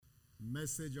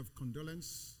message of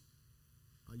condolence,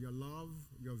 your love,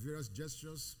 your various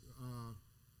gestures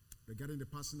regarding the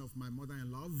passing of my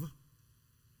mother-in-law.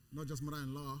 Not just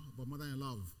mother-in-law, but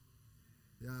mother-in-law.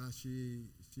 Yeah, she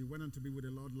went on to be with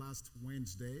the Lord last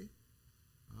Wednesday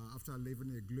after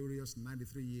living a glorious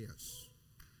 93 years.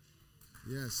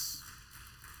 Yes.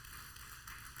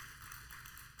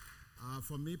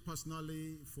 For me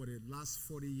personally, for the last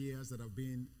 40 years that I've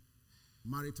been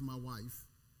married to my wife,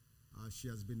 she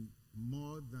has been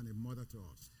more than a mother to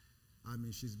us. I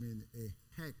mean, she's been a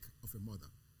heck of a mother.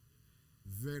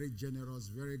 Very generous,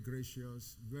 very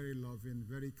gracious, very loving,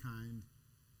 very kind,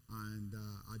 and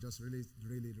I just really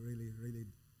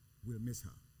will miss her.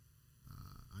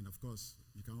 And of course,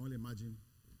 you can only imagine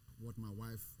what my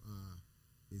wife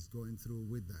is going through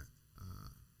with that.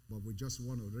 But we just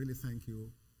want to really thank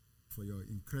you for your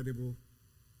incredible,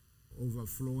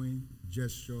 overflowing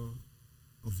gesture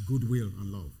of goodwill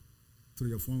and love through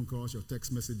your phone calls, your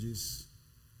text messages,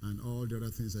 and all the other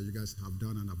things that you guys have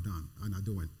done and are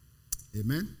doing.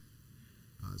 Amen?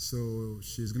 So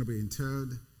she's going to be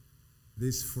interred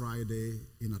this Friday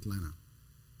in Atlanta.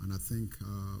 And I think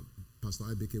Pastor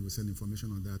IBK will send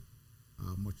information on that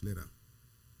much later.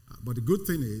 But the good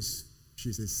thing is,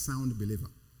 she's a sound believer.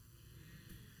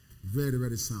 Very,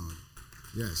 very sound.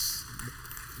 Yes.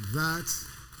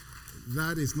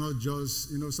 That is not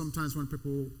just, sometimes when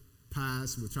people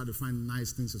pass, we try to find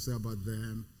nice things to say about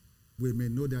them. We may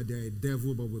know that they're a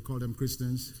devil, but we call them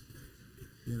Christians.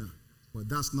 But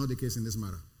that's not the case in this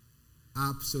matter.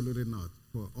 Absolutely not.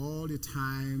 For all the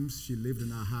times she lived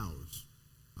in our house,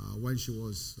 when she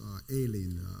was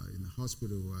ailing in the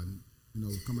hospital and,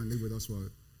 would come and live with us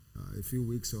for a few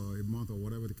weeks or a month or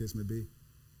whatever the case may be,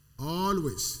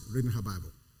 always reading her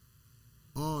Bible.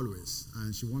 Always.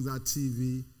 And she wants that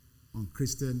TV on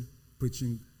Christian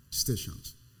preaching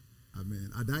stations. I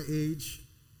mean, at that age,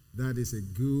 that is a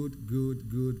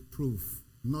good proof.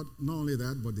 Not only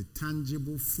that, but the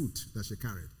tangible fruit that she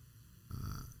carried.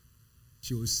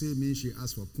 She will see me, she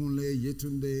asks for Kunle,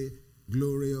 Yetunde,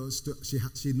 Glorious.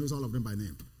 She knows all of them by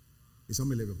name. It's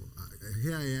unbelievable.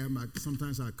 Here I am.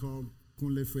 Sometimes I call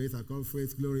Kunle Faith, I call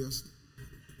Faith Glorious.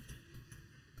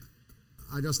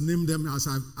 I just name them as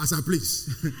I please.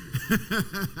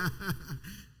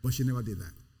 But she never did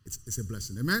that. It's a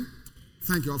blessing. Amen?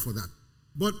 Thank you all for that.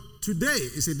 But today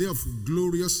is a day of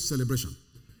glorious celebration.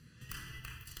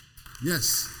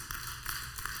 Yes.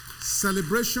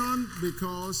 Celebration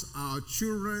because our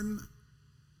children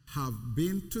have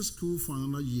been to school for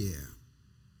another year.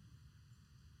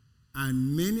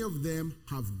 And many of them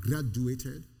have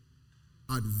graduated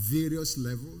at various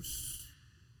levels.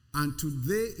 And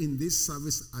today in this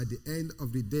service, at the end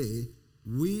of the day,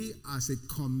 we as a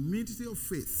community of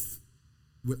faith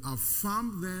will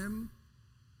affirm them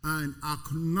and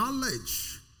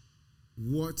acknowledge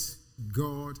what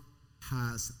God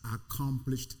has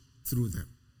accomplished through them.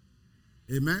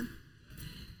 Amen?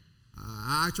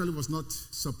 I actually was not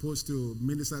supposed to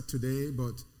minister today,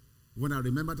 but when I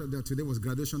remembered that today was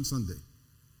graduation Sunday,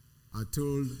 I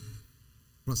told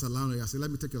Pastor Lowry, I said,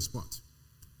 let me take your spot.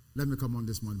 Let me come on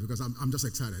this morning because I'm just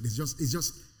excited. It's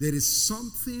just there is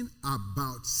something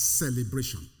about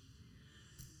celebration.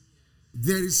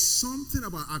 There is something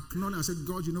about acknowledging. I said,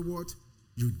 God, you know what?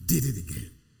 You did it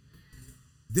again.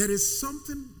 There is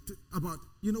something about,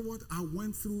 you know what? I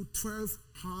went through 12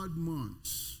 hard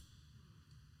months,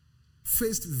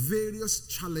 faced various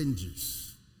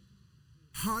challenges,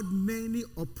 had many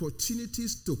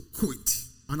opportunities to quit.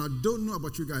 And I don't know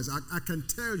about you guys. I can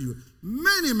tell you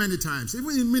many times,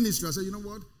 even in ministry, I said, you know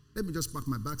what? Let me just pack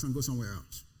my bags and go somewhere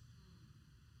else.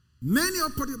 Many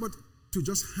opportunities, but to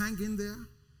just hang in there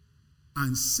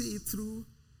and see it through,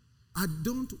 I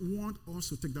don't want us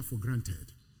to take that for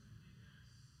granted.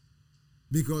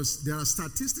 Because there are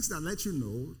statistics that let you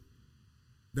know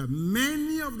that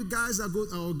many of the guys that go,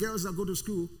 or girls that go to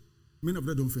school, many of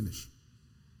them don't finish.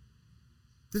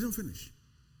 They don't finish.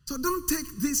 So don't take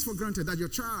this for granted that your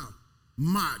child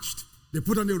marched, they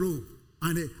put on the robe,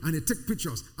 and they take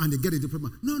pictures, and they get a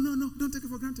diploma. No, don't take it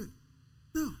for granted.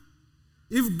 No.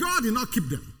 If God did not keep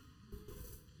them,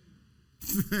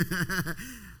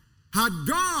 had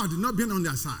God not been on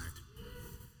their side,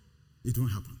 it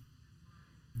won't happen.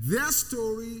 Their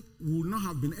story would not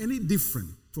have been any different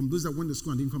from those that went to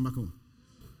school and didn't come back home.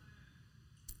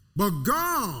 But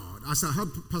God, as I heard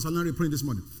Pastor Larry praying this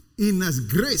morning, in His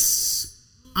grace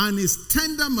and His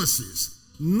tender mercies,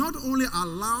 not only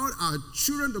allowed our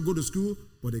children to go to school,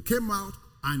 but they came out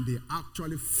and they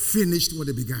actually finished what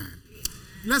they began.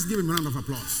 Let's give Him a round of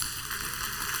applause.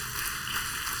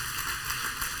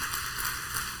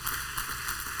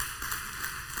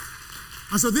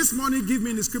 And so this morning, give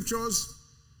me in the scriptures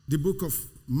the book of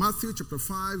Matthew chapter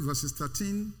 5, verses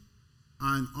 13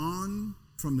 and on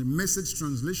from the Message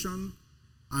translation.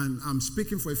 And I'm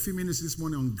speaking for a few minutes this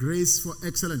morning on grace for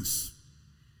excellence.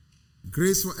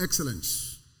 Grace for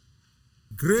excellence.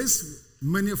 Grace,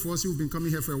 many of us who've been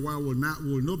coming here for a while will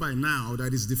know by now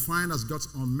that it's defined as God's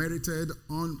unmerited,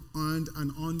 unearned,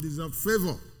 and undeserved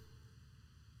favor.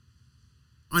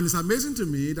 And it's amazing to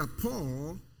me that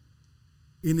Paul,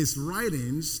 in his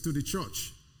writings to the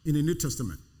church in the New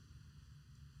Testament,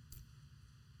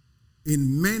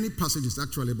 in many passages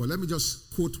actually, but let me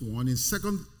just quote one in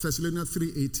 2 Thessalonians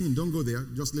 3:18. Don't go there,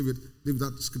 just leave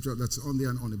that scripture that's on there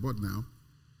and on the board now.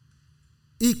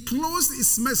 He closed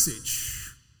his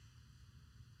message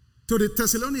to the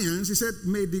Thessalonians. He said,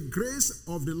 may the grace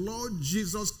of the Lord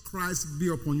Jesus Christ be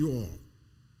upon you all.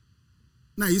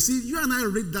 Now, you see, you and I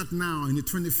read that now in the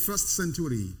 21st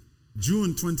century,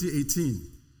 June 2018,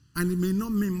 and it may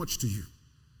not mean much to you.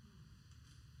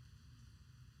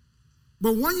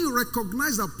 But when you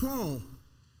recognize that Paul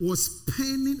was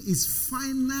penning his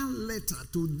final letter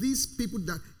to these people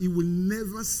that he will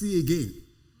never see again,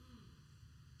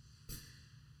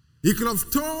 he could have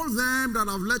told them that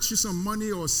I've let you some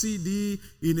money or CD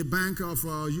in a bank of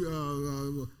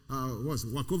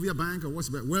Wachovia Bank or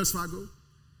Wells Fargo.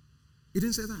 He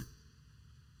didn't say that.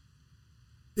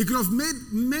 He could have made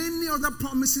many other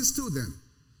promises to them.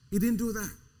 He didn't do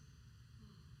that.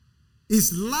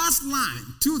 His last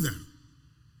line to them,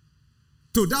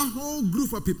 to that whole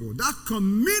group of people, that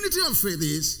community of faith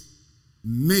is,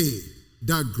 may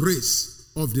the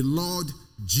grace of the Lord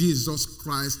Jesus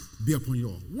Christ be upon you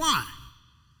all. Why?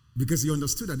 Because he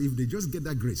understood that if they just get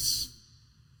that grace,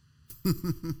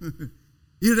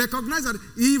 he recognized that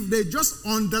if they just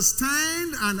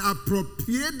understand and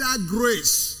appropriate that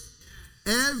grace,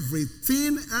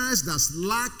 everything else that's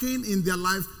lacking in their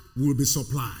life will be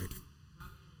supplied.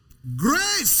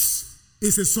 Grace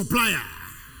is a supplier.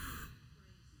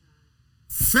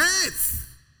 Faith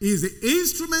is the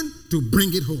instrument to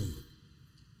bring it home.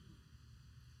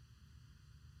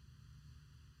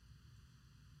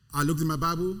 I looked in my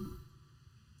Bible,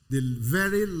 the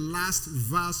very last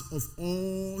verse of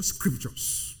all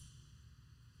scriptures,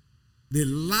 the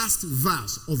last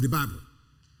verse of the Bible,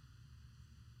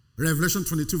 Revelation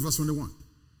 22 verse 21.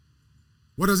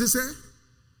 What does it say?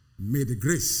 May the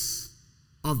grace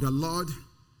of the Lord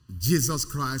Jesus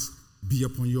Christ be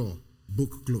upon you all.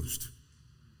 Book closed.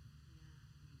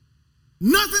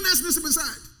 Nothing else needs to be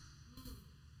said.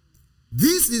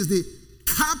 This is the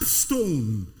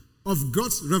capstone of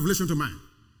God's revelation to man.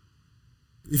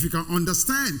 If you can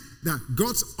understand that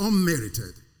God's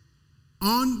unmerited,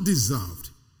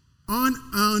 undeserved,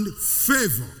 unearned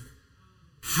favor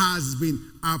has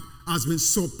been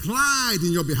supplied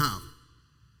in your behalf,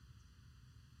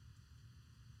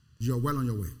 you're well on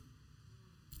your way.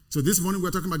 So this morning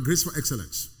we're talking about grace for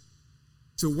excellence.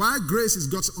 So while grace is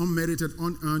God's unmerited,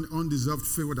 unearned, undeserved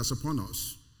favor that's upon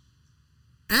us,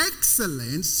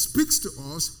 excellence speaks to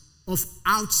us of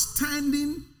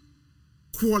outstanding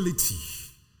quality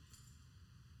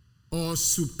or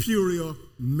superior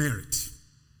merit.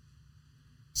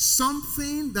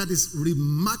 Something that is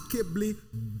remarkably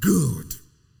good.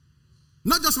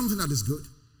 Not just something that is good.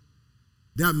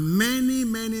 There are many,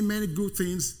 many, many good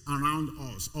things around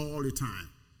us all the time.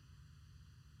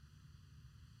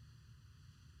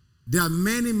 There are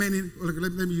many,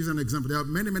 let me use an example. There are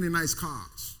many, many nice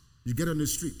cars. You get on the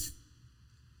street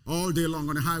all day long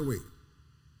on the highway.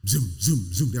 Zoom,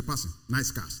 zoom, zoom, they're passing.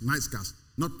 Nice cars.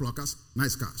 Not pluckers,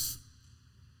 nice cars.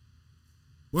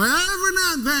 Well, every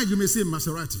now and then you may see a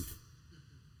Maserati.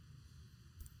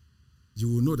 You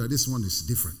will know that this one is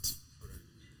different.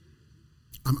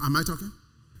 Am I talking?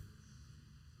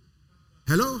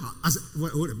 Hello?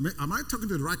 Am I talking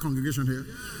to the right congregation here?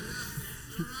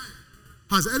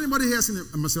 Has anybody here seen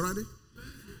a Maserati?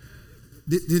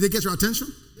 Did they get your attention?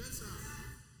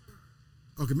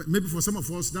 Okay, maybe for some of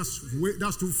us,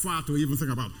 that's too far to even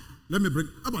think about.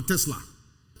 How about Tesla?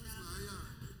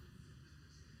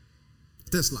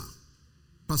 Tesla.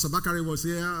 Pastor Bakari was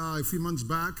here a few months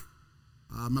back.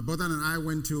 My brother and I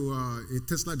went to a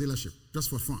Tesla dealership just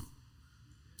for fun.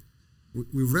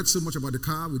 We've read so much about the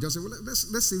car, we just said, well,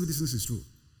 let's see if this is true.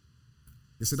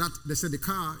 They said the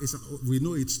car we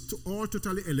know it's all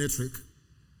totally electric,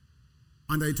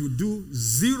 and that it will do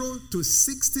 0 to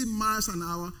 60 miles an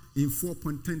hour in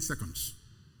 4.10 seconds.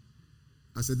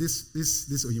 I said, this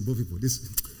Oyinbo people,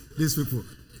 these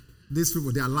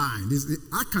people, they are lying.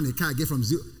 How can a car get from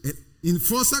 0 in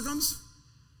 4 seconds?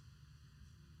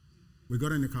 We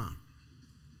got in the car.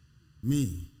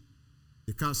 Me,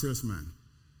 the car salesman.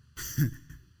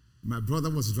 My brother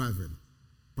was driving.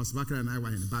 Pastor Bakari and I were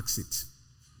in the back seat.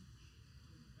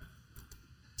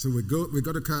 So we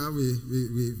got a car.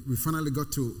 We finally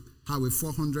got to Highway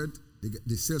 400.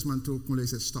 The salesman told Kunle, he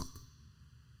said, stop.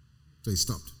 So he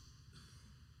stopped.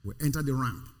 We entered the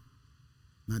ramp.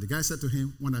 Now the guy said to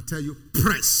him, when I tell you,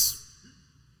 press.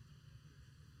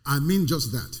 I mean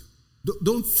just that.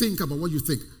 Don't think about what you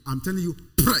think. I'm telling you,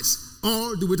 press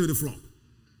all the way to the floor.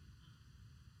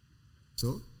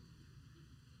 So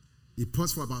he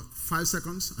paused for about 5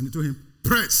 seconds and he told him,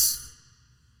 press.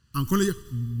 And Kunle,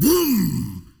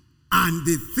 boom. And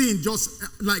the thing just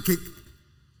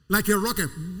like a rocket,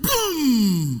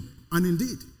 boom. And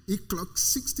indeed, he clocked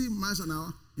 60 miles an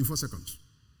hour in 4 seconds.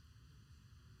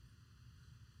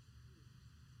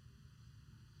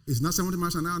 It's not 70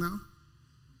 miles an hour now?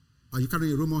 Are you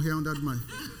carrying a rumor here on that mic?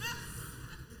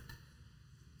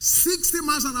 60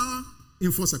 miles an hour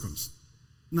in 4 seconds.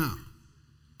 Now,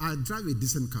 I drive a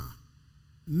decent car.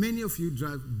 Many of you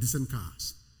drive decent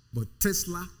cars. But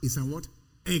Tesla is a what?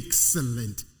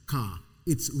 Excellent car.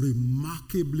 It's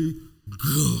remarkably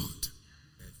good.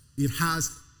 It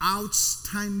has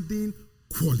outstanding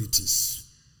qualities.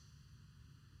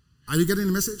 Are you getting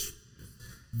the message?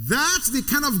 That's the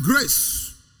kind of grace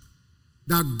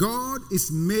that God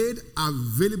is made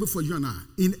available for you and I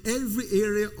in every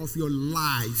area of your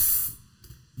life.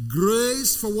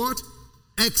 Grace for what?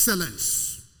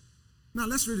 Excellence. Now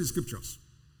let's read the scriptures.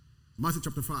 Matthew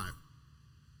chapter 5.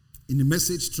 In the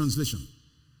Message translation.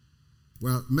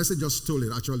 Well, Message just stole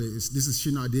it actually. This is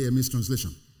Shina Adeyemi's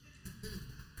translation.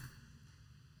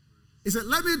 He said,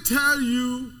 let me tell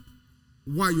you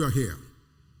why you are here.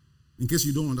 In case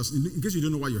you don't understand, in case you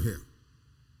don't know why you're here.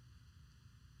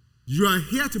 You are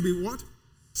here to be what?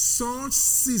 Salt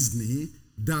seasoning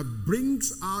that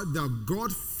brings out the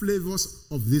God flavors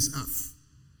of this earth.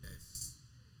 Yes.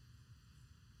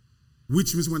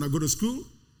 Which means when I go to school,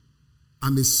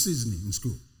 I'm a seasoning in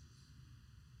school.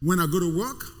 When I go to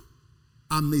work,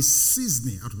 I'm a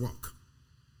seasoning at work.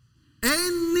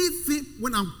 Anything,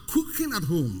 when I'm cooking at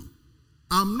home,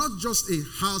 I'm not just a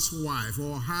housewife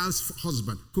or a house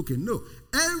husband cooking. No.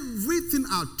 Everything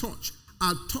I touch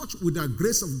with the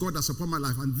grace of God that's upon my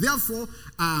life. And therefore,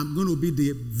 I'm going to be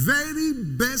the very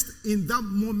best in that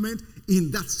moment,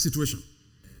 in that situation.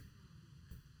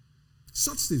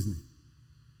 Such seasoning.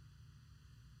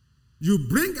 You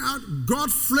bring out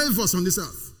God flavors on this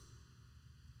earth.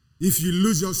 If you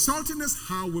lose your saltiness,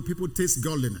 how will people taste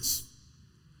godliness?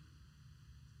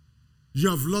 You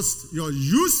have lost your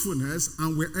usefulness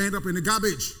and will end up in the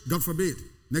garbage. God forbid.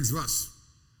 Next verse.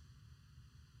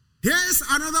 Here's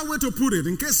another way to put it,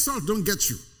 in case salt don't get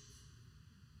you.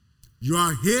 You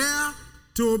are here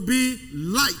to be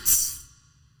light,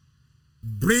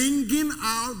 bringing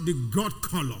out the God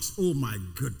colors. Oh my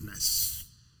goodness.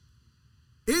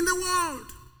 In the world,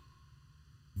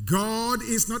 God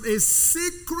is not a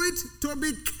secret to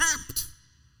be kept.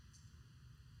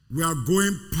 We are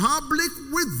going public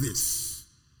with this,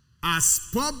 as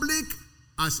public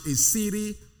as a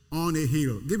city on a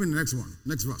hill. Give me the next one,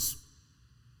 next verse.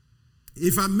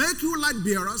 If I make you light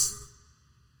bearers,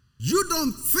 you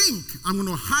don't think I'm going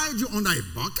to hide you under a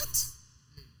bucket?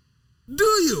 Do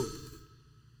you?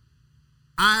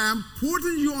 I am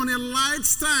putting you on a light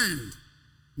stand.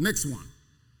 Next one.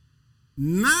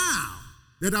 Now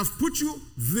that I've put you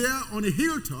there on a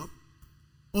hilltop,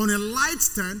 on a light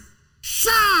stand,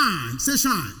 shine. Say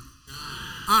shine.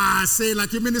 Shine. Say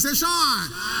like you mean to say shine.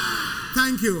 Shine.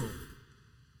 Thank you.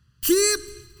 Keep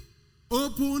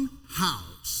open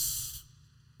house.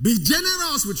 Be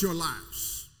generous with your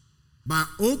lives. By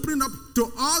opening up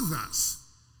to others,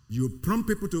 you prompt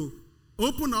people to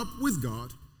open up with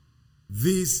God,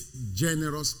 this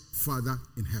generous Father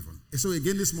in heaven. And so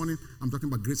again this morning, I'm talking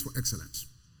about grace for excellence.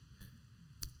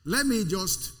 Let me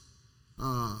just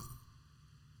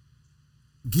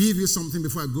give you something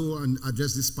before I go and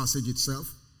address this passage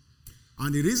itself.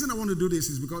 And the reason I want to do this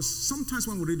is because sometimes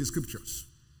when we read the scriptures,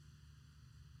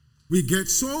 we get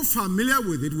so familiar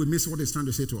with it, we miss what it's trying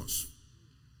to say to us.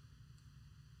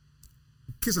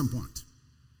 Case in point.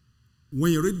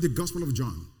 When you read the Gospel of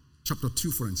John, chapter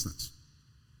 2, for instance,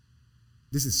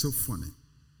 this is so funny,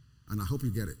 and I hope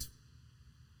you get it.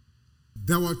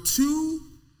 There were two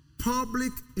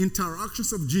public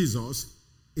interactions of Jesus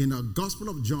in the Gospel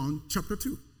of John, chapter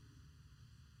 2.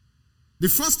 The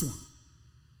first one,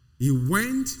 he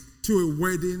went to a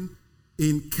wedding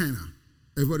in Cana.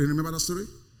 Everybody remember that story?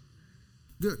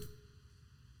 Good.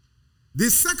 The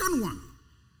second one,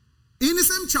 in the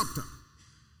same chapter,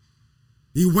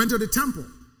 he went to the temple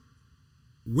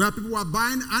where people were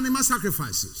buying animal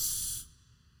sacrifices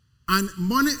and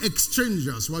money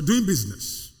exchangers were doing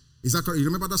business. Is that correct? You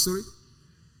remember that story?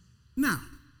 Now,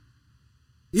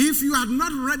 If you had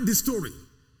not read the story,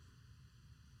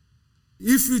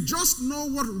 if you just know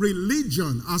what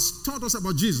religion has taught us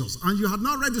about Jesus and you had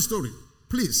not read the story,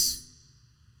 please,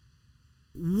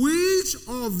 which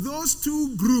of those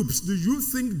two groups do you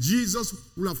think Jesus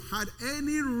would have had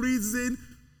any reason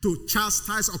to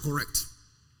chastise or correct?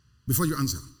 Before you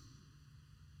answer.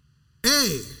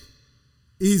 A,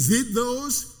 is it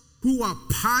those who are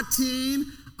partying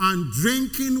and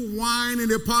drinking wine in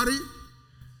a party?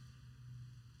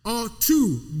 Or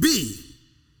 2, B,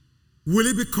 will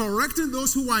it be correcting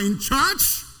those who are in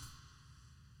church?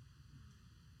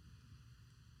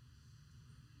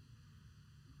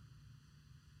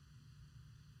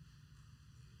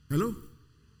 Hello?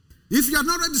 If you have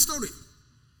not read the story,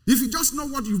 if you just know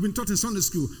what you've been taught in Sunday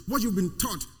school, what you've been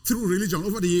taught through religion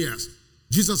over the years,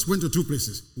 Jesus went to 2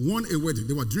 places. One, a wedding.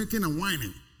 They were drinking and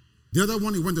whining. The other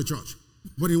one, he went to church.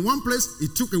 But in one place, he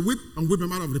took a whip and whipped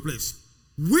him out of the place.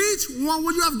 Which one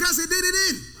would you have guessed he did it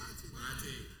in?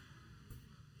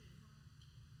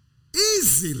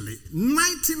 Easily.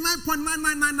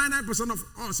 99.99999% of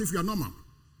us, if you are normal,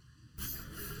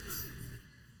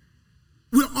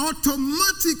 we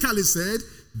automatically said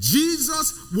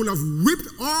Jesus would have whipped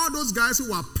all those guys who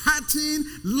were partying,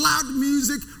 loud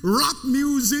music, rap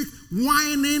music,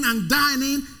 whining and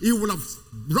dining. He would have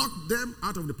rocked them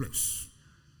out of the place.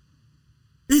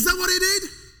 Is that what he did?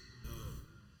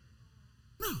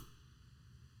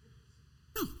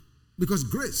 No. Because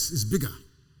grace is bigger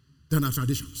than our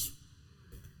traditions.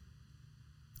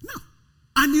 No.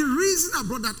 And the reason I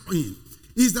brought that in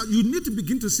is that you need to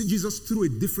begin to see Jesus through a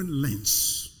different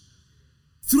lens,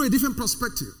 through a different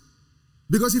perspective.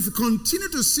 Because if you continue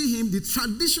to see him the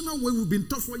traditional way we've been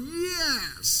taught for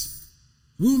years,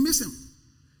 we'll miss him.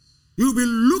 He'll be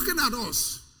looking at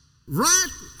us right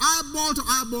eyeball to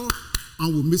eyeball,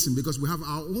 and we'll miss him because we have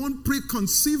our own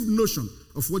preconceived notion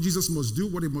of what Jesus must do,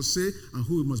 what he must say, and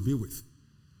who he must be with.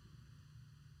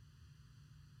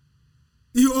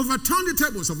 He overturned the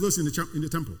tables of those in the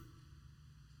temple.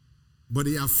 But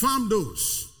he affirmed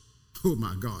those, oh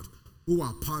my God, who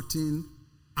are partying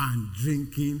and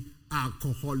drinking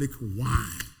alcoholic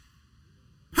wine.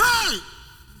 Hey!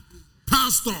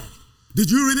 Pastor,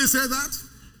 did you really say that?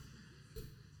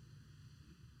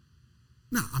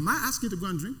 Now, am I asking you to go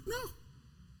and drink? No.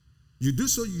 You do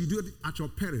so, you do it at your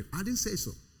peril. I didn't say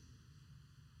so.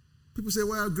 People say,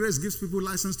 well, grace gives people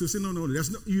license to say, no,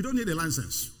 you don't need a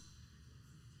license.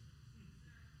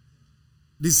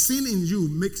 The sin in you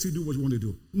makes you do what you want to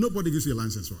do. Nobody gives you a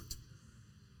license for it.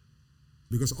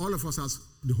 Because all of us has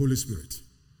the Holy Spirit,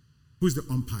 who's the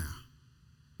umpire,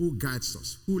 who guides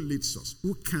us, who leads us,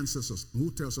 who counsels us, and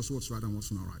who tells us what's right and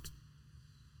what's not right.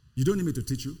 You don't need me to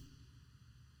teach you.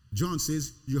 John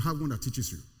says you have one that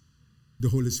teaches you, the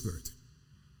Holy Spirit.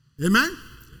 Amen?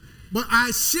 But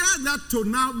I share that to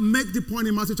now make the point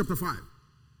in Matthew chapter 5.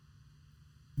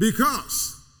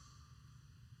 Because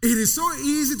it is so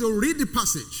easy to read the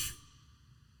passage.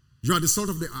 You are the salt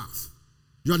of the earth.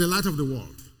 You are the light of the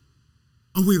world.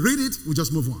 And we read it, we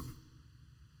just move on.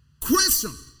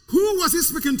 Question, who was he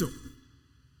speaking to?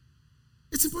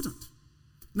 It's important.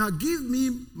 Now give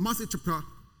me Matthew chapter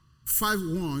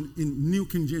 5:1 in New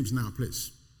King James now,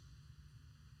 please.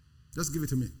 Just give it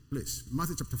to me, please.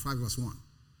 Matthew chapter 5 verse 1.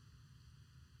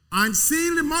 And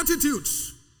seeing the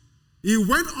multitudes, he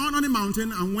went on a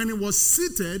mountain, and when he was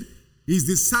seated, his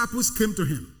disciples came to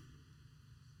him.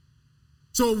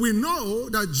 So we know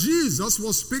that Jesus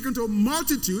was speaking to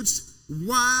multitudes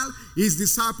while his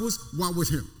disciples were with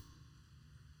him.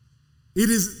 It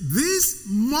is these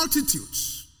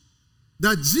multitudes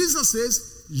that Jesus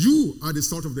says, you are the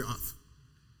salt of the earth.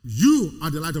 You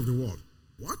are the light of the world.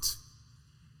 What?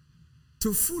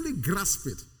 To fully grasp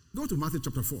it, go to Matthew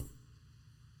chapter 4.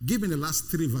 Give me the last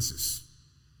 3 verses.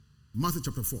 Matthew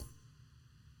chapter 4.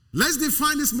 Let's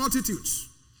define these multitudes.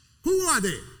 Who are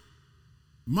they?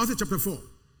 Matthew chapter 4.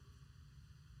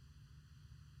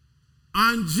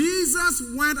 And Jesus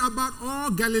went about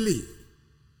all Galilee,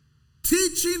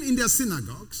 teaching in their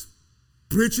synagogues,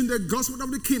 preaching the gospel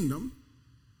of the kingdom,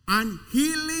 and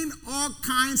healing all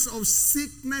kinds of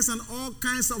sickness and all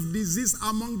kinds of disease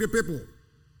among the people.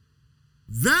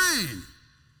 Then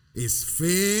his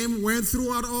fame went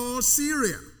throughout all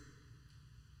Syria.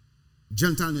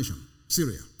 Gentile nation,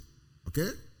 Syria. Okay?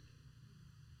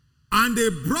 And they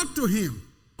brought to him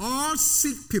all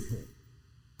sick people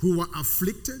who were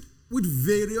afflicted with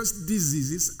various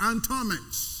diseases and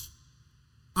torments,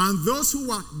 and those who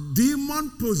were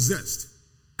demon-possessed,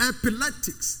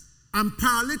 epileptics, and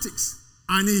paralytics,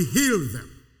 and he healed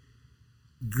them.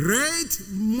 Great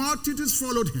multitudes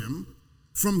followed him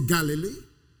from Galilee,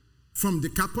 from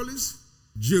Decapolis,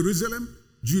 Jerusalem,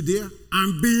 Judea,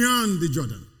 and beyond the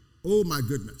Jordan. Oh my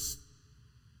goodness.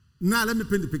 Now let me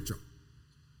paint the picture.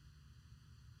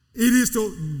 It is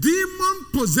to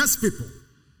demon-possessed people,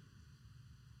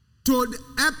 to the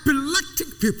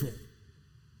epileptic people,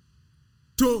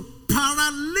 to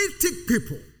paralytic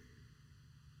people,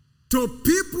 to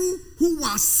people who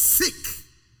are sick.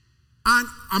 And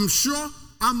I'm sure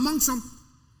among some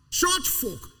church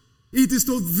folk, it is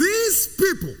to these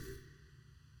people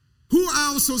who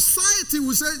our society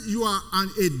will say you are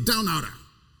a down-outer.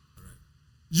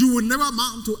 You will never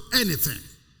amount to anything.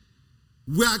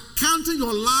 We are counting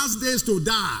your last days to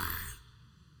die.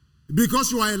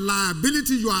 Because you are a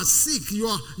liability, you are sick,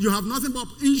 you have nothing but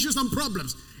issues and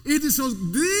problems. It is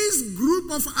this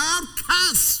group of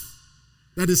outcasts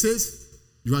that it says,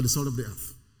 you are the salt of the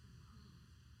earth.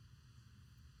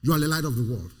 You are the light of the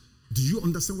world. Do you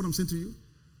understand what I'm saying to you?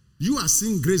 You are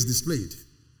seeing grace displayed.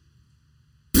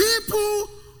 People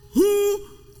who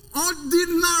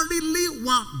ordinarily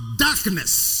were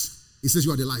darkness. It says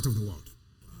you are the light of the world.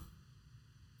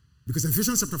 Because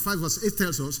Ephesians chapter 5 verse 8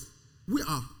 tells us, we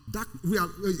are dark.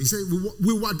 He said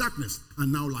we were darkness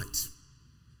and now light.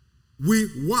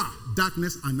 We were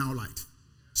darkness and now light.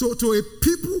 So to a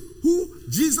people who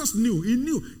Jesus knew, he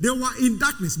knew they were in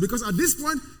darkness because at this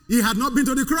point he had not been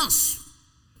to the cross.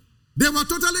 They were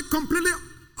totally, completely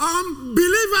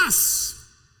unbelievers.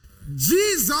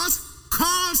 Jesus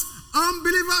calls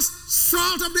unbelievers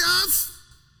salt of the earth.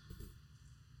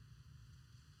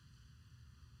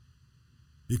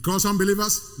 He calls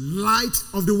unbelievers light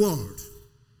of the world.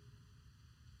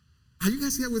 Are you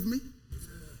guys here with me?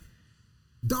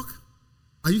 Doc,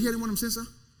 are you hearing what I'm saying, sir?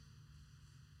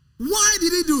 Why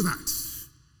did he do that?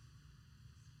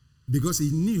 Because he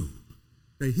knew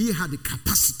that he had the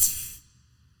capacity.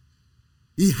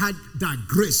 He had that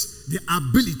grace, the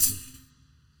ability,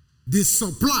 the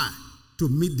supply to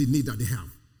meet the need that they have.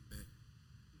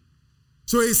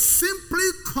 So he simply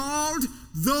called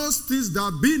those things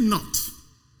that be not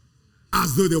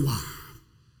as though they were.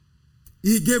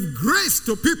 He gave grace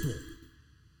to people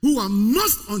who are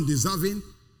most undeserving,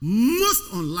 most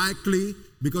unlikely,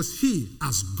 because he,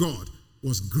 as God,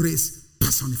 was grace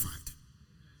personified.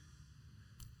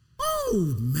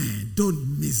 Oh man,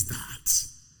 don't miss that.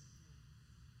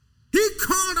 He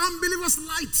called unbelievers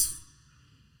light.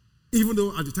 Even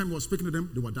though at the time he was speaking to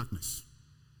them, they were darkness.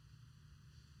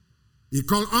 He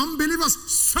called unbelievers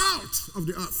salt of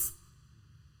the earth.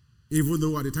 Even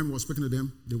though at the time he was speaking to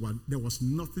them, there was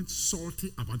nothing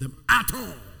salty about them at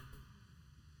all.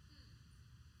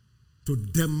 To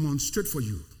demonstrate for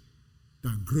you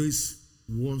that grace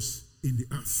was in the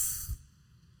earth.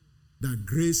 That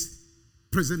grace,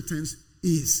 present tense,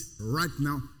 is right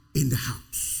now in the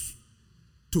house.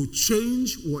 To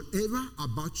change whatever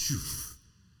about you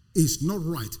is not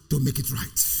right to make it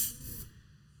right.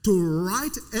 To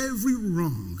right every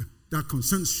wrong that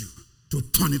concerns you, to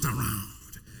turn it around.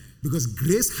 Because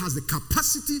grace has the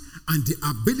capacity and the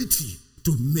ability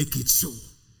to make it so.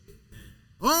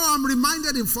 Oh, I'm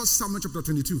reminded in 1 Samuel chapter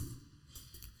 22,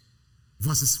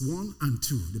 verses 1 and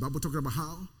 2. The Bible talks about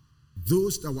how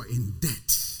those that were in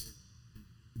debt,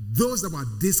 those that were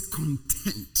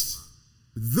discontent,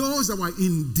 those that were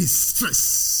in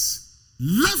distress,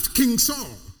 left King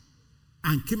Saul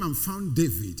and came and found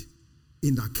David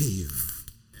in the cave.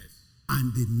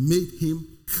 And they made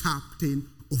him captain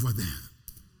over them.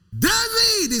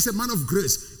 David is a man of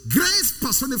grace. Grace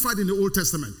personified in the Old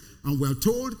Testament. And we're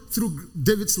told through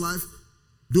David's life,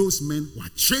 those men were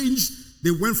changed. They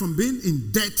went from being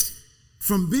in debt,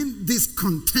 from being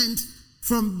discontent,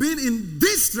 from being in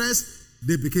distress,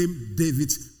 they became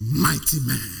David's mighty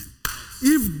man.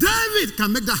 If David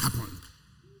can make that happen,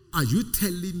 are you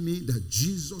telling me that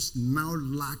Jesus now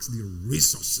lacks the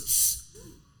resources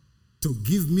to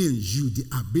give me and you the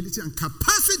ability and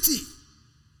capacity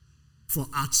for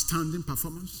outstanding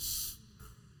performance,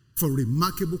 for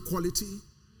remarkable quality,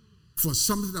 for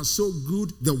something that's so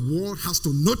good the world has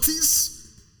to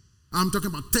notice? I'm talking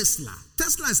about Tesla.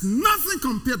 Tesla is nothing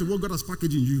compared to what God has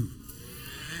packaged in you.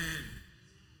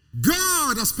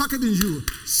 God has packaged in you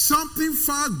something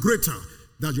far greater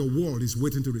that your world is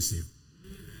waiting to receive.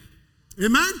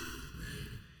 Amen?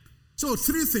 So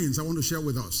 3 things I want to share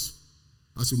with us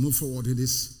as we move forward in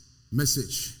this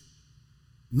message.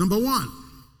 Number 1.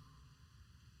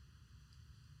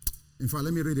 In fact,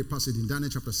 let me read a passage in Daniel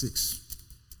chapter 6.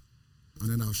 And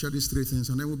then I'll share these 3 things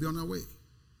and then we'll be on our way.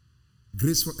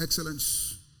 Grace for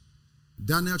excellence.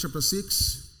 Daniel chapter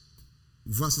 6,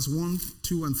 verses 1,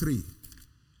 2, and 3.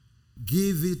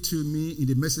 Give it to me in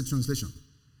the Message translation.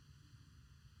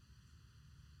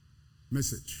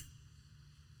 Message.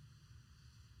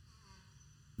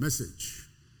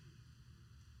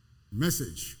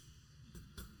 Message.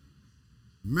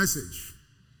 Message.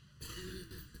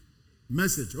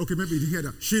 Message. Okay, maybe you didn't hear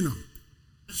that. Sheena.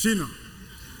 Sheena.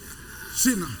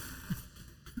 Sheena.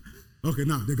 Okay,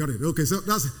 now they got it. Okay, so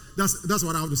that's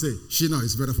what I have to say. Sheena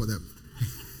is better for them.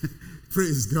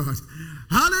 Praise God.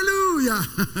 Hallelujah.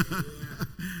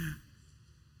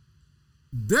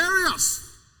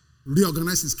 Darius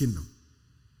reorganized his kingdom.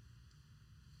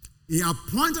 He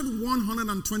appointed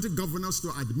 120 governors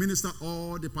to administer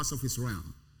all the parts of his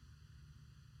realm.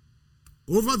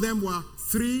 Over them were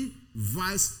 3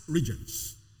 vice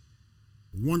regents,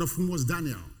 one of whom was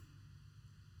Daniel.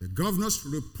 The governors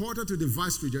reported to the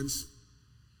vice regents,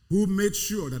 who made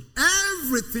sure that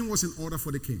everything was in order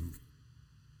for the king.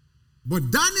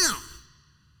 But Daniel,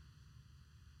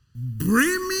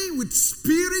 brimming with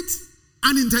spirit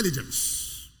and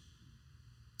intelligence,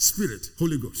 spirit,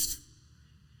 Holy Ghost,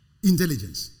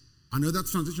 intelligence. Another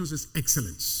translation says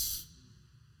excellence.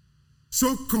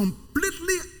 So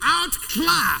completely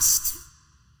outclassed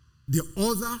the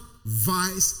other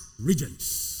vice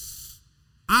regents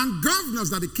and governors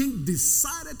that the king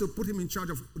decided to put him in charge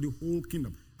of the whole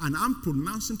kingdom. And I'm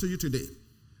pronouncing to you today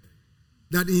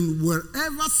that in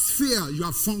wherever sphere you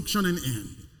are functioning in,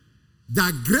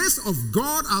 the grace of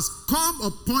God has come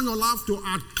upon your life to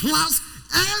outclass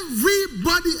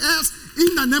everybody else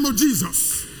in the name of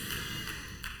Jesus.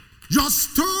 Your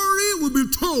story will be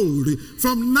told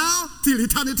from now till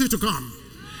eternity to come.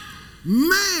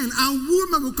 Men and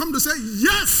women will come to say,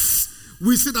 yes,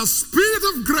 we see the spirit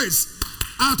of grace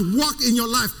at work in your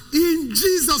life. In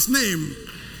Jesus' name,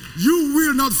 you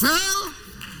will not fail.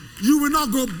 You will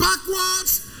not go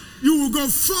backwards. You will go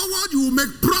forward. You will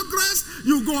make progress.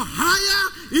 You will go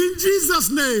higher in Jesus'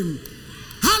 name.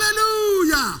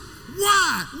 Hallelujah.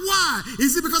 Why? Why?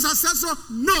 Is it because I said so?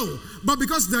 No. But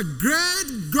because the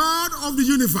great God of the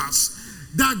universe,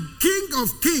 the King of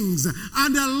kings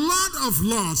and the Lord of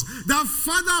lords, the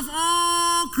Father of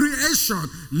all creation,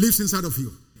 lives inside of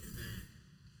you.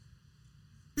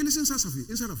 He lives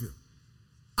inside of you.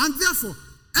 And therefore,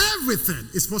 everything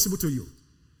is possible to you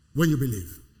when you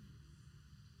believe.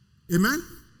 Amen?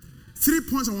 3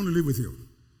 points I want to leave with you.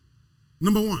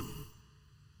 Number 1,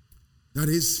 that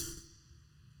is,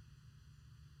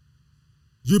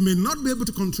 you may not be able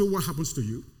to control what happens to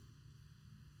you,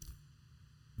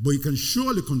 but you can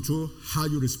surely control how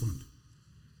you respond.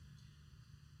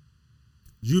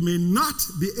 You may not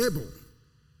be able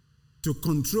to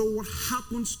control what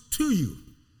happens to you,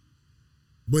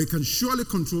 but you can surely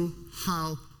control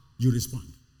how you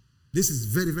respond. This is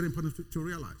very, very important to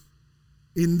realize.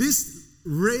 In this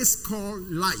race called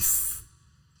life,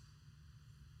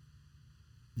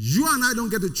 you and I don't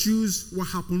get to choose what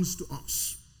happens to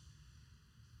us.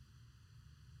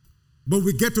 But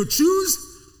we get to choose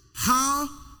how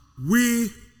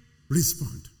we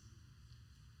respond.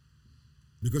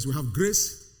 Because we have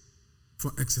grace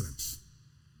for excellence.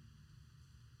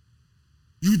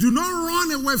 You do not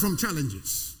run away from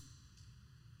challenges.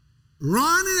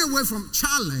 Running away from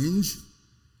challenge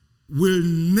will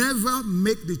never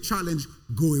make the challenge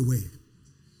go away.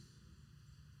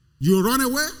 You run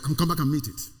away and come back and meet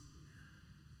it.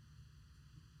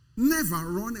 Never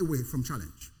run away from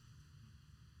challenge.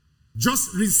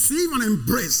 Just receive and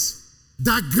embrace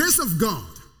the grace of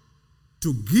God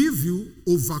to give you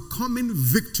overcoming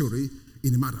victory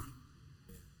in a matter.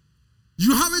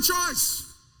 You have a choice.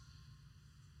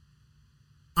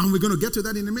 And we're going to get to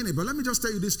that in a minute. But let me just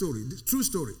tell you this story, this true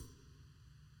story.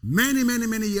 Many, many,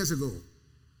 many years ago,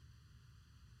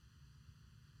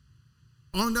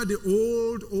 under the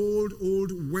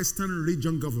old Western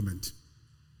region government,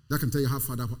 that can tell you how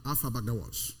far back that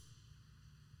was.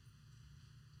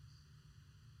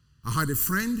 I had a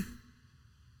friend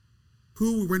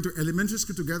who we went to elementary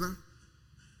school together,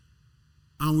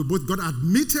 and we both got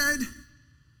admitted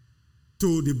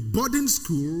to the boarding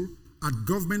school at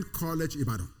Government College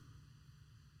Ibadan.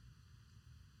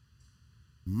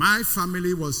 My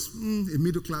family was a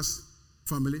middle class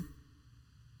family,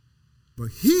 but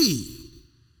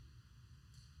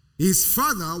his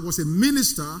father was a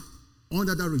minister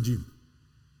under that regime.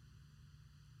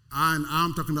 And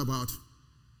I'm talking about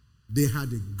they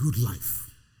had a good life.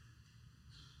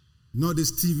 Not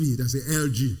this TV that's a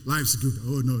LG, life's good.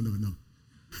 Oh, no.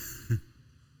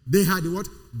 They had a what?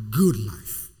 Good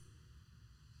life.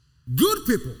 Good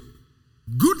people.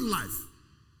 Good life.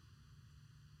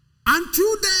 And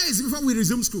 2 days before we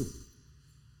resumed school,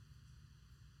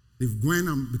 they've gone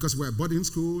and because we're boarding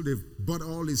school, they've bought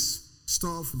all this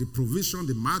stuff, the provision,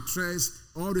 the mattress,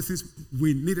 all the things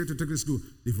we needed to take to school.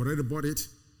 They've already bought it.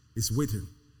 It's waiting.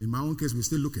 In my own case, we're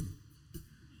still looking.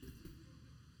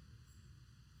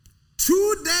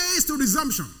 2 days to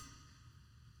resumption.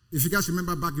 If you guys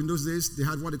remember back in those days, they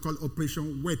had what they call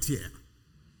Operation Wet Tear.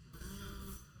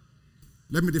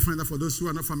 Let me define that for those who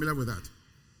are not familiar with that.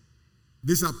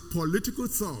 These are political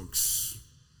thugs.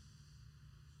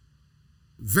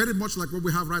 Very much like what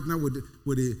we have right now with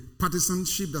the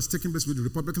partisanship that's taking place with the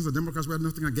Republicans and Democrats, where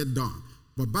nothing can get done.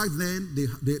 But back then,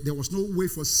 there was no way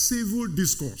for civil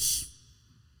discourse.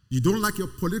 You don't like your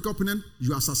political opponent,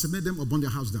 you assassinate them or burn their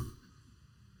house down.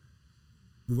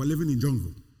 We were living in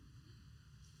jungle.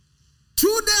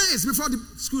 2 days before the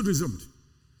school resumed,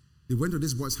 they went to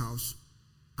this boy's house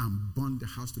and burned the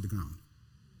house to the ground,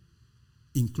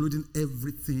 including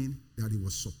everything that he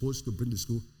was supposed to bring to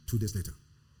school 2 days later.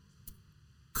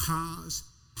 Cars,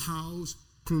 house,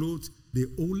 clothes, they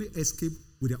only escaped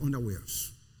with their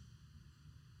underwears.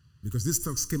 Because these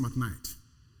thugs came at night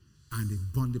and they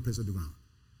burned the place to the ground.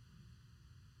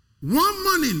 One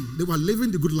morning, they were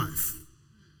living the good life.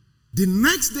 The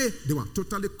next day, they were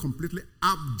totally, completely,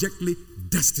 abjectly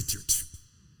destitute.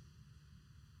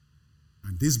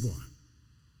 And this boy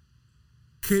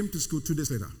came to school 2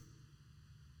 days later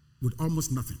with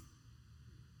almost nothing.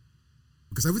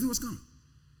 Because everything was gone.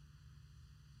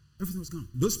 Everything was gone.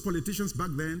 Those politicians back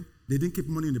then, they didn't keep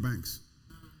money in the banks.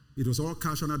 It was all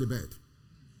cash under the bed.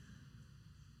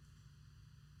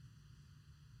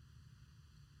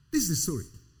 This is the story.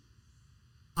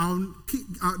 I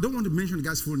don't want to mention the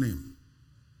guy's full name,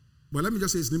 but let me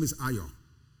just say his name is Ayo.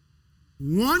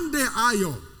 One day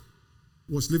Ayo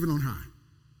was living on high.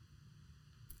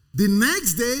 The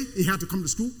next day he had to come to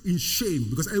school in shame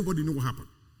because everybody knew what happened.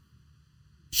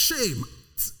 Shame.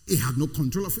 He had no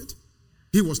control of it.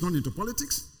 He was not into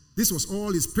politics. This was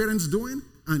all his parents doing,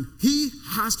 and he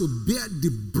has to bear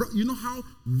you know how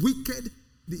wicked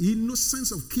the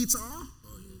innocence of kids are?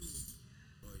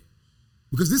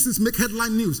 Because this is make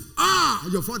headline news.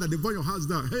 Your father, they burn your house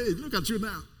down. Hey, look at you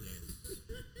now.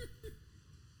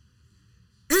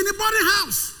 In the burning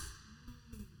house.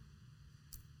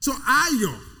 So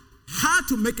Ayo had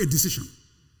to make a decision.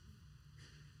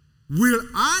 Will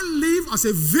I live as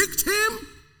a victim?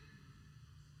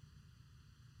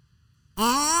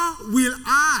 Or will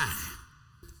I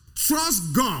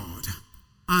trust God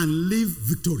and live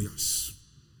victorious?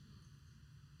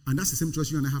 And that's the same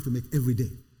choice you and I have to make every day.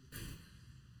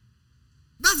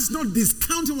 That's not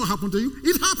discounting what happened to you.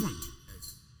 It happened.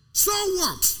 So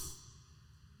what?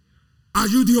 Are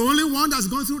you the only one that's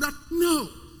gone through that? No.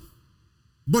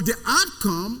 But the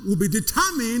outcome will be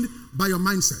determined by your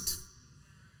mindset.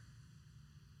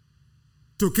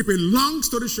 To keep a long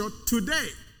story short, today,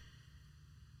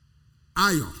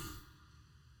 Ayo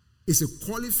is a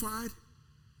qualified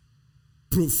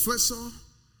professor,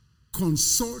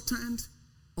 consultant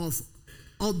of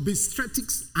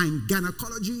obstetrics and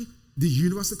gynecology, the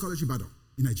University College Ibadan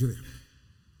in Nigeria.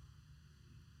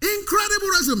 Incredible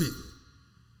resume.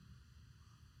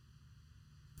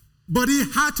 But he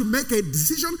had to make a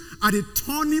decision at a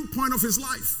turning point of his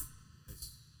life.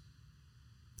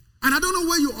 And I don't know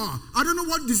where you are. I don't know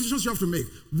what decisions you have to make.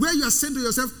 Where you are saying to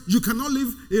yourself, you cannot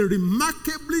live a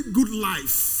remarkably good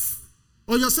life.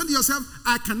 Or you're saying to yourself,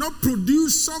 I cannot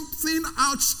produce something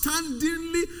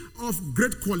outstandingly of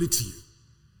great quality.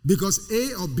 Because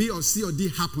A or B or C or D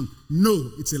happened.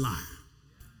 No, it's a lie.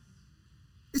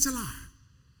 It's a lie.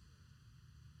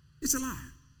 It's a lie.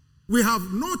 We have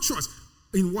no choice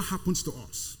in what happens to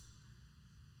us.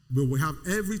 But we have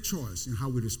every choice in how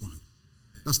we respond.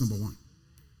 That's number one.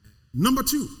 Number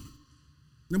two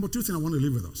thing I want to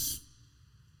leave with us.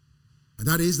 And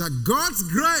that is that God's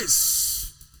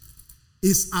grace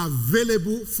is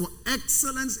available for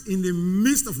excellence in the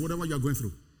midst of whatever you are going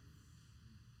through.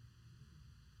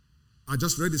 I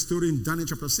just read the story in Daniel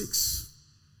chapter 6.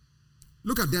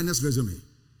 Look at Daniel's resume.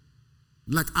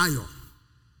 Like Ayo.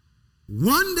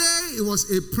 One day he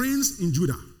was a prince in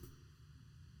Judah.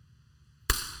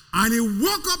 And he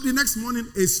woke up the next morning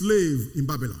a slave in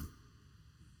Babylon.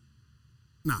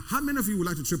 Now, how many of you would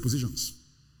like to trade positions?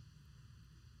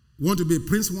 Want to be a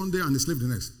prince one day and a slave the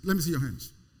next? Let me see your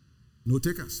hands. No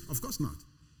takers. Of course not.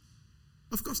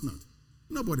 Of course not.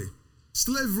 Nobody.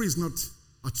 Slavery is not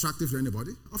attractive to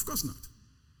anybody. Of course not.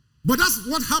 But that's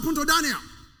what happened to Daniel.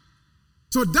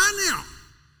 So Daniel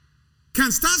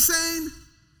can start saying,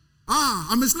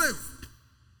 I'm a slave.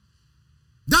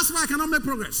 That's why I cannot make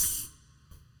progress.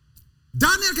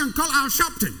 Daniel can call our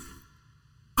captain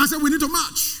and say, we need to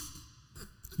march.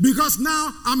 Because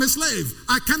now I'm a slave.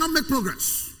 I cannot make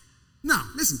progress. Now,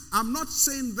 listen, I'm not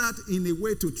saying that in a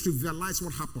way to trivialize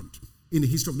what happened in the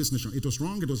history of this nation. It was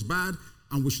wrong, it was bad,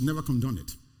 and we should never condone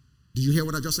it. Did you hear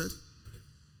what I just said?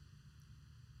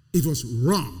 It was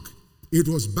wrong. It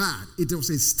was bad. It was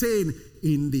a stain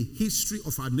in the history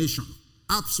of our nation.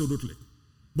 Absolutely.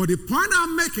 But the point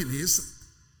I'm making is,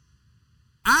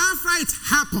 after it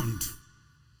happened,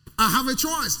 I have a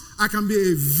choice. I can be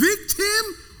a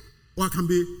victim or I can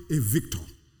be a victor.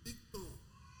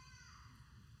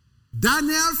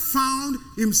 Daniel found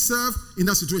himself in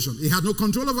that situation. He had no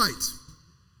control over it.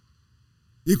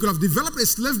 He could have developed a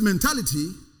slave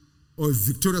mentality or a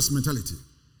victorious mentality.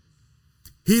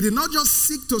 He did not just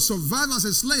seek to survive as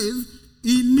a slave,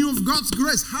 he knew of God's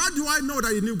grace. How do I know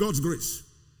that he knew God's grace?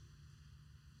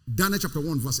 Daniel chapter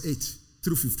 1, verse 8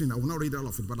 through 15. I will not read all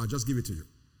of it, but I'll just give it to you.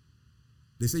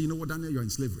 They say, you know what, Daniel, you're in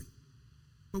slavery.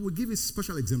 But we'll give you a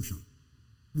special exemption.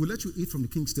 We'll let you eat from the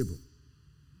king's table.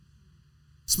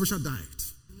 Special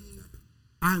diet.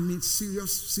 I mean,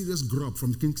 serious grub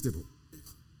from the king's table.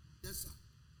 Yes, sir.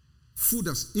 Food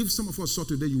that, if some of us saw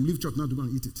today, you leave church now to go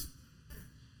and eat it.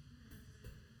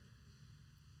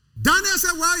 Daniel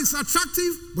said, well, it's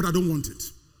attractive, but I don't want it.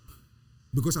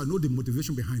 Because I know the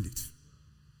motivation behind it.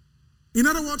 In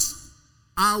other words,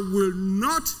 I will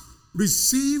not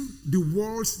receive the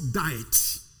world's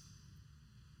diet.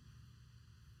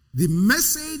 The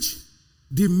message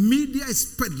the media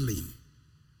is peddling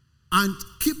and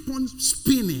keep on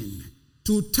spinning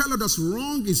to tell us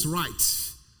wrong is right,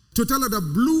 to tell us that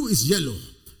blue is yellow,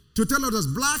 to tell us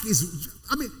that black is,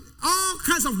 all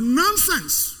kinds of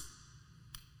nonsense.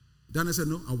 Daniel said,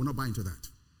 no, I will not buy into that.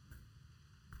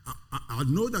 I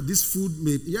know that this food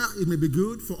it may be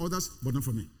good for others, but not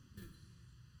for me.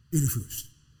 He refused.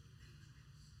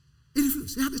 He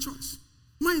refused. He had a choice.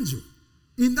 Mind you,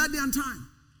 in that day and time,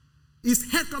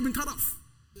 his head could have been cut off.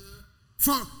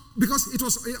 Because it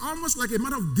was almost like a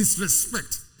matter of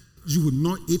disrespect. You would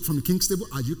not eat from the king's table?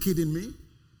 Are you kidding me?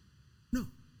 No.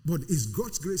 But it's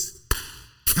God's grace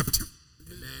kept him.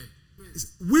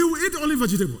 We will eat only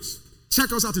vegetables.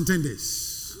 Check us out in 10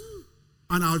 days.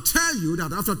 And I'll tell you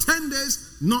that after 10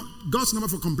 days, not God's number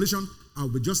for completion, I'll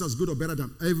be just as good or better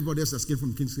than everybody else that came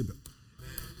from the king's table.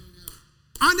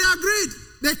 And they agreed.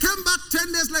 They came back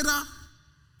 10 days later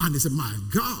and they said, my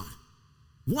God,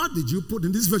 what did you put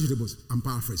in these vegetables? I'm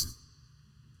paraphrasing.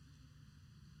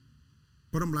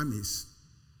 Bottom line is,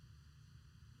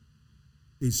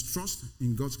 his trust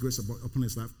in God's grace upon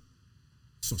his life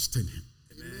sustained him.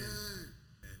 Amen.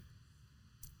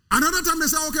 Another time they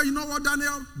say, okay, you know what,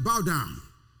 Daniel? Bow down.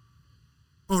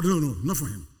 Oh, no, not for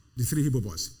him. The 3 Hebrew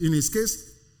boys. In his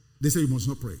case, they say you must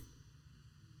not pray.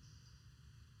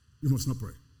 You must not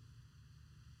pray.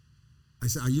 I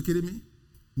said, are you kidding me?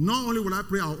 Not only will I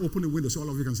pray, I'll open the window so all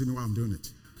of you can see me while I'm doing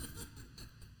it.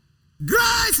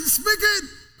 Grace is speaking.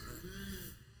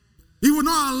 He will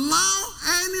not allow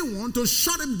anyone to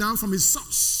shut him down from his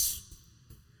source.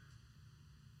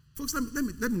 Folks,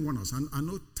 let me warn us. I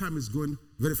know time is going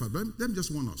very fast, but let me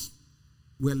just warn us.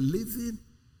 We're living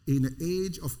in an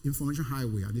age of information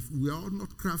highway, and if we are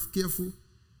not careful,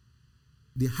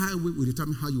 the highway will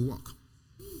determine how you walk.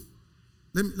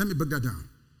 Let me break that down.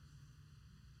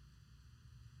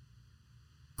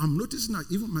 I'm noticing that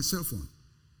even my cell phone,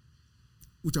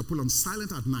 which I put on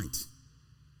silent at night,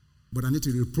 but I need to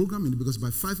reprogram it because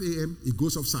by 5 a.m. it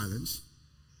goes off silence.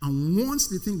 And once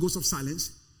the thing goes off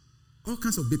silence, all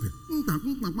kinds of beeping.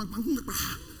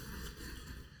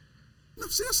 No,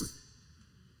 seriously.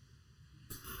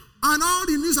 And all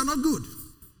the news are not good.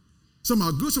 Some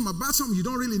are good, some are bad, some you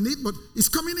don't really need, but it's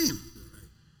coming in.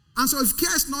 And so if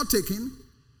care is not taken,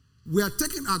 we are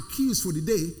taking our cues for the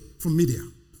day from media.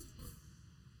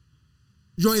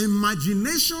 Your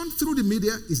imagination through the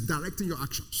media is directing your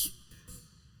actions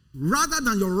rather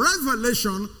than your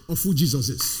revelation of who Jesus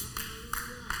is.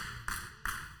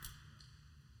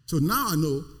 So now I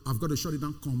know I've got to shut it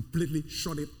down completely,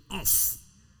 shut it off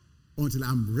until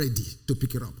I'm ready to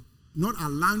pick it up. Not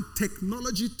allowing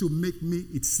technology to make me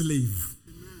its slave.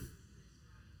 Amen.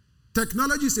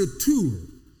 Technology is a tool,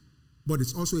 but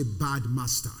it's also a bad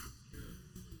master.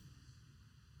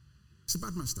 It's a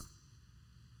bad master.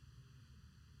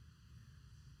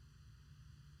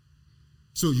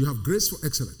 So you have grace for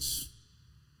excellence.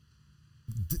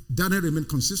 Daniel remained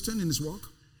consistent in his work.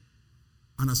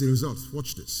 And as a result,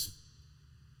 watch this.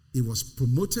 He was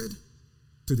promoted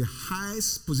to the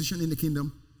highest position in the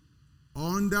kingdom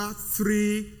under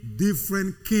 3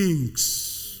 different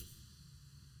kings.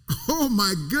 Oh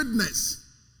my goodness.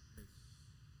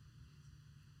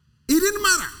 It didn't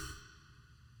matter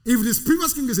if this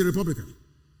previous king is a Republican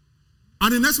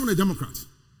and the next one a Democrat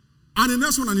and the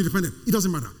next one an independent. It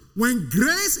doesn't matter. When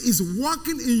grace is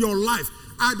working in your life,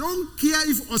 I don't care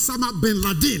if Osama bin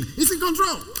Laden is in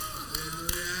control.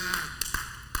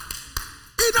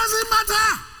 It doesn't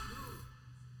matter.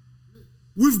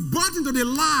 We've bought into the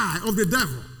lie of the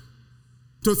devil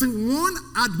To think one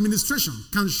administration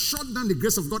can shut down the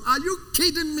grace of God. Are you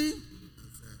kidding me?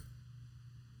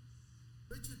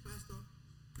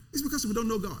 It's because we don't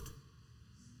know God.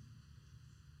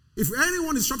 If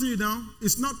anyone is shutting you down,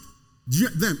 it's not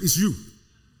them, it's you.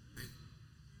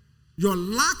 Your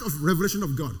lack of revelation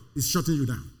of God is shutting you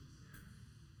down.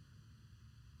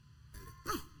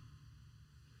 No.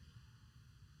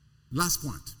 Last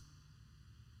point.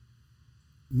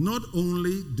 Not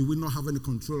only do we not have any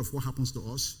control of what happens to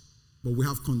us, but we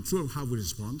have control of how we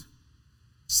respond.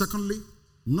 Secondly,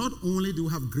 not only do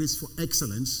we have grace for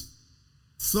excellence,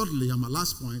 thirdly, and my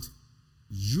last point,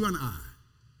 you and I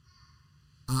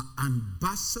are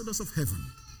ambassadors of heaven,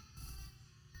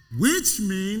 which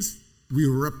means we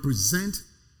represent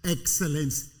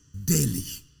excellence daily.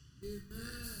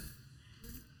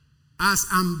 As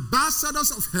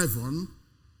ambassadors of heaven,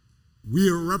 we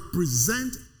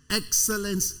represent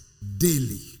excellence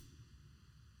daily.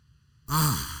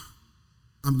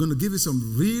 I'm going to give you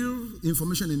some real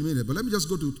information in a minute, but let me just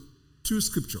go to two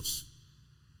scriptures.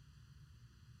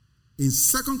 In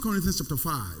 2 Corinthians chapter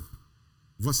 5,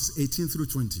 verses 18 through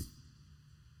 20.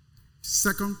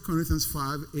 2 Corinthians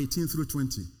 5, 18 through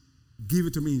 20. Give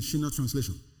it to me in Shina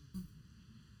translation.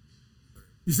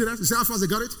 You see that? You see how fast they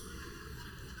got it?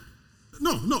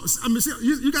 No. I mean, see,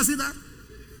 you guys see that?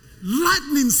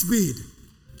 Lightning speed.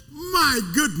 My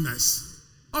goodness.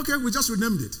 Okay, we just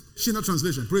renamed it. Shina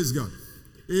translation. Praise God.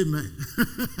 Amen.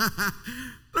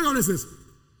 Look at what it says.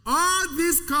 All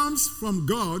this comes from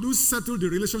God who settled the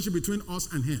relationship between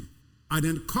us and him and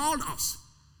then called us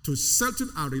to settle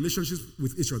our relationships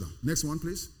with each other. Next one,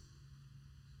 please.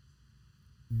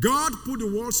 God put the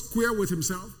world square with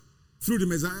himself through the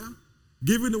Messiah,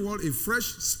 giving the world a fresh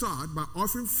start by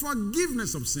offering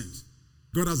forgiveness of sins.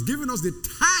 God has given us the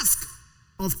task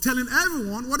of telling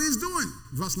everyone what he's doing.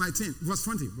 Verse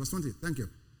 20. Thank you.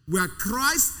 We are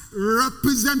Christ's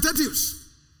representatives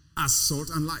as salt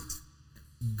and light.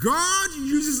 God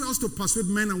uses us to persuade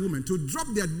men and women to drop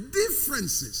their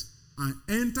differences and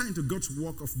enter into God's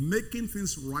work of making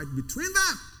things right between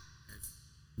them.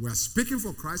 We are speaking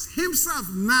for Christ himself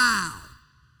now.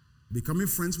 Becoming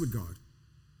friends with God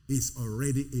is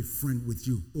already a friend with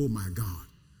you. Oh my God.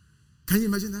 Can you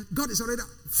imagine that? God is already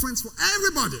friends for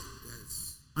everybody.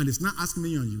 Yes. And it's not asking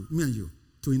me and you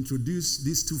to introduce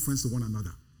these two friends to one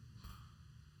another.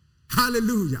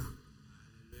 Hallelujah.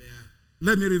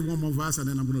 Let me read one more verse and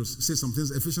then I'm going to say some things.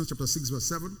 Ephesians chapter 6 verse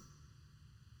 7.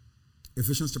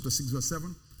 Ephesians chapter 6 verse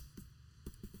 7.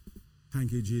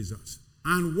 Thank you, Jesus.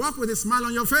 And walk with a smile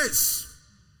on your face.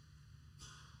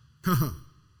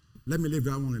 Let me leave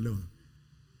that one alone.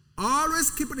 Always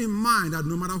keep it in mind that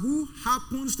no matter who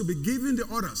happens to be giving the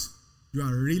orders, you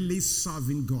are really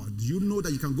serving God. You know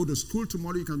that you can go to school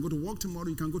tomorrow, you can go to work tomorrow,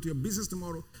 you can go to your business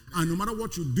tomorrow, and no matter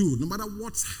what you do, no matter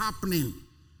what's happening,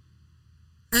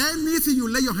 anything you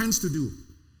lay your hands to do,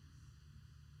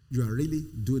 you are really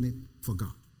doing it for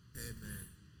God. Amen.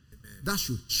 That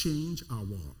should change our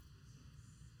world.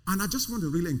 And I just want to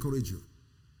really encourage you,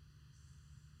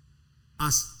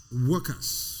 as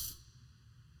workers,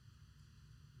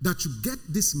 that you get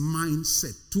this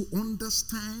mindset to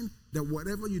understand that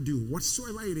whatever you do,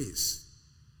 whatsoever it is,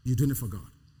 you're doing it for God.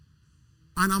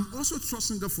 And I'm also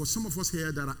trusting God for some of us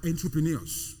here that are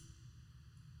entrepreneurs.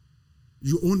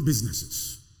 You own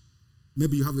businesses.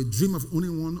 Maybe you have a dream of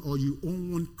owning one or you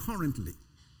own one currently.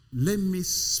 Let me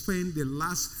spend the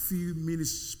last few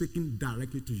minutes speaking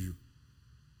directly to you.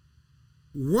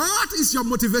 What is your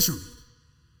motivation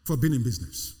for being in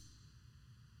business?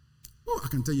 Oh, I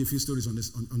can tell you a few stories on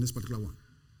this particular one.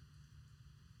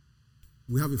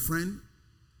 We have a friend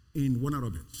in Warner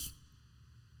Robins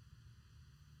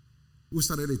who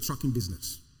started a trucking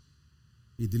business.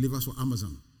 He delivers for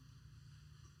Amazon.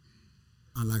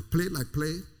 And like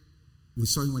play, we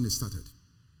saw him when he started.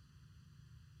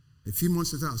 A few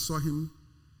months later, I saw him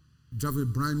drive a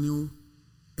brand new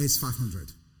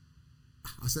S500.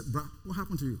 I said, "Bruh, what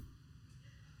happened to you?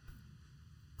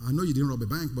 I know you didn't rob a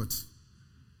bank, but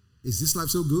is this life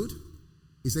so good?"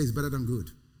 He said, "It's better than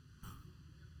good."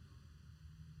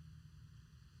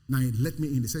 Now he let me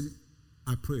in. He said,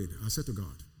 I prayed. I said to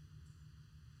God,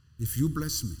 if you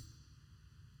bless me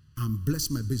and bless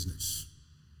my business,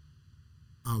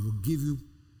 I will give you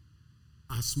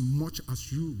as much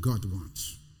as you, God,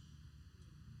 wants.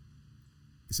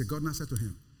 He said, God now said to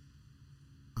him,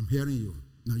 I'm hearing you.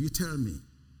 Now you tell me.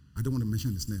 I don't want to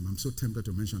mention his name. I'm so tempted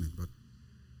to mention it,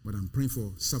 but I'm praying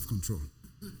for self-control.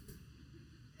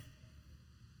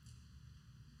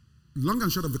 Long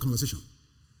and short of the conversation,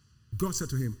 God said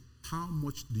to him, how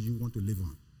much do you want to live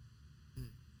on?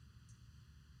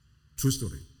 True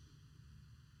story.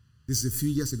 This is a few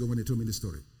years ago when he told me this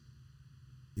story.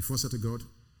 He first said to God,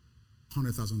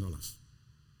 $100,000.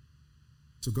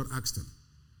 So God asked him,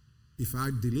 if I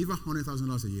deliver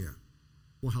 $100,000 a year,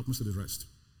 what happens to the rest?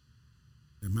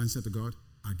 The man said to God,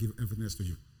 I'll give everything else to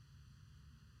you.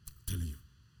 I'm telling you.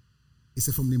 He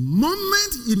said from the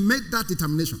moment he made that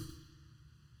determination,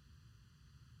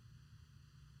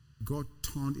 God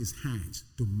turned his hands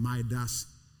to Midas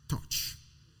touch.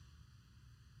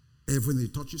 Everything he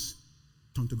touches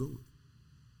turned to gold.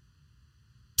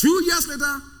 2 years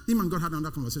later, him and God had another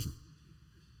conversation.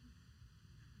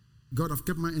 God, I've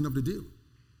kept my end of the deal.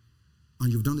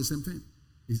 And you've done the same thing.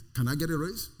 Can I get a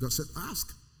raise? God said,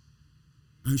 ask,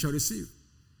 and you shall receive.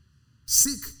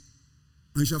 Seek,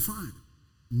 and you shall find.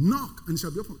 Knock, and it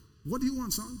shall be opened. What do you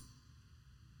want, son?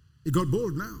 He got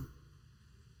bold now.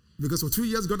 Because for 2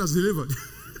 years, God has delivered.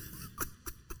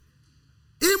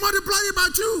 He multiplied it by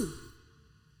 2.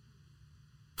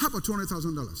 How about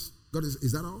 $200,000? God,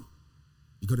 is that all?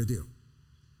 You got a deal.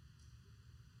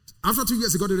 After 2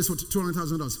 years, he got a raise for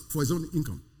 $200,000 for his own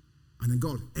income. And then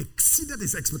God exceeded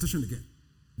his expectation again.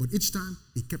 But each time,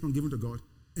 he kept on giving to God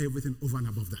everything over and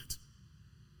above that.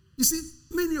 You see,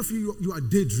 many of you, you are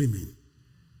daydreaming.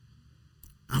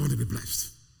 I want to be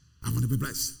blessed. I want to be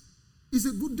blessed. It's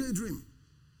a good daydream.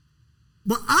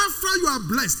 But after you are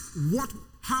blessed,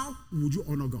 how would you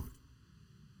honor God?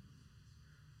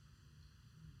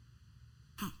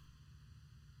 How?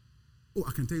 Oh,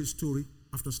 I can tell you story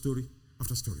after story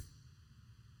after story.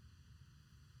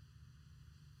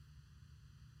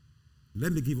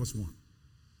 Let me give us one.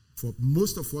 For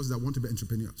most of us that want to be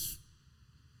entrepreneurs.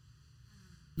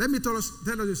 Let me tell us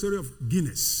the story of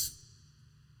Guinness.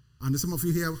 And some of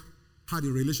you here had a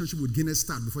relationship with Guinness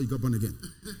start before you got born again.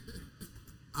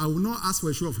 I will not ask for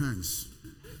a show of hands.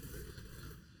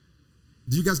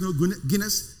 Do you guys know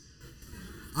Guinness?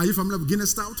 Are you familiar with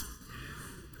Guinness Stout?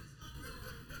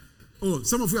 Oh,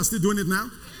 some of you are still doing it now?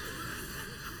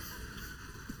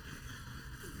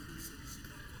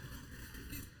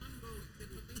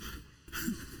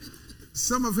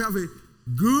 Some of you have a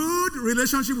good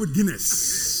relationship with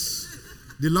Guinness.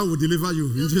 The Lord will deliver you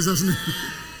in Jesus' name.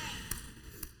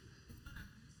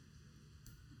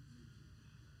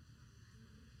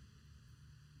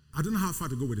 I don't know how far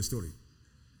to go with the story.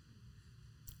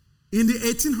 In the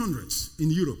 1800s in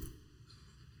Europe,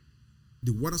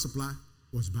 the water supply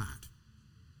was bad.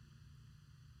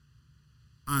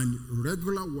 And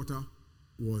regular water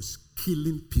was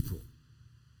killing people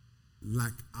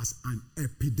like as an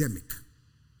epidemic.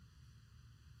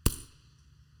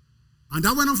 And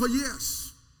that went on for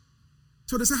years.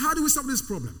 So they said, how do we solve this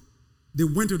problem? They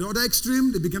went to the other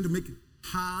extreme. They began to make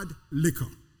hard liquor.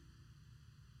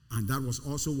 And that was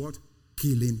also what?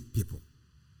 Killing people.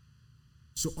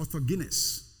 So Arthur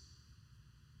Guinness,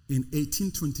 in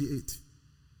 1828,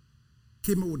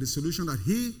 came up with a solution that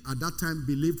he, at that time,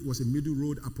 believed was a middle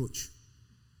road approach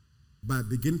by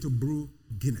beginning to brew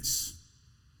Guinness.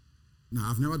 Now,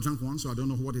 I've never drank one, so I don't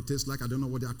know what it tastes like. I don't know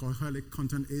what the alcoholic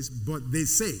content is. But they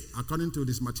say, according to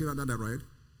this material that I read,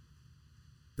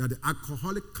 that the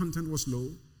alcoholic content was low,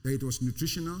 that it was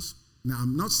nutritious. Now,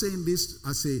 I'm not saying this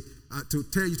as to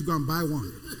tell you to go and buy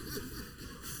one.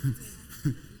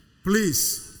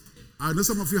 Please. I know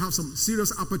some of you have some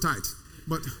serious appetite.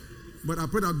 But I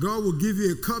pray that God will give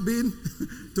you a curbing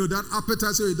to that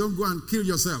appetite so you don't go and kill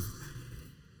yourself.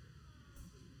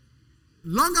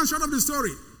 Long and short of the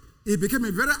story, it became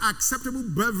a very acceptable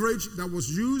beverage that was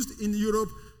used in Europe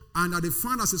and that they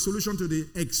found as a solution to the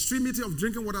extremity of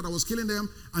drinking water that was killing them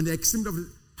and the extremity of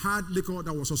hard liquor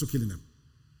that was also killing them.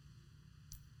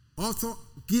 Arthur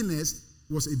Guinness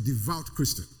was a devout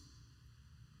Christian.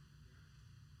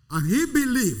 And he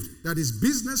believed that his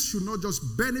business should not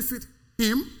just benefit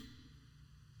him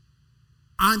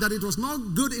and that it was not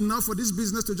good enough for this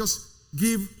business to just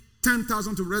give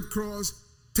 10,000 to Red Cross,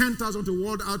 10,000 to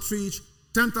World Outreach,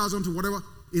 10,000 to whatever.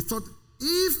 He thought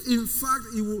if in fact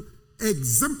he will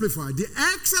exemplify the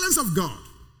excellence of God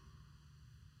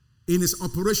in his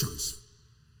operations,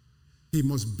 he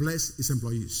must bless his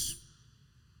employees.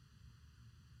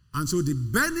 And so the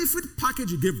benefit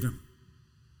package he gave them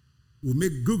will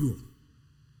make Google,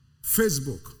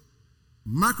 Facebook,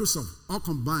 Microsoft all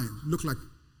combined look like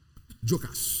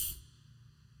jokers.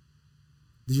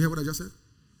 Did you hear what I just said?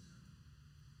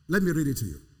 Let me read it to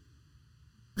you.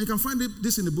 And you can find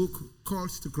this in the book Called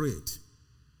to Create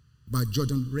by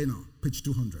Jordan Raynor, page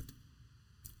 200.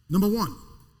 Number one,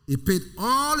 he paid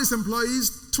all his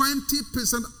employees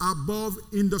 20% above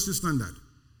industry standard.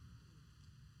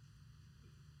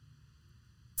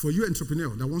 For you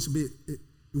entrepreneur that wants to be,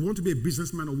 you want to be a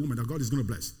businessman or woman that God is going to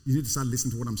bless, you need to start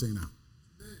listening to what I'm saying now.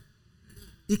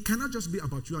 it cannot just be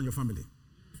about you and your family.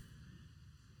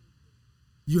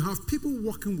 You have people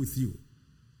working with you.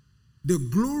 The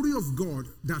glory of God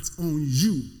that's on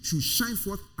you should shine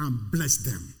forth and bless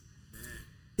them.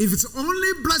 If it's only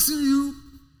blessing you,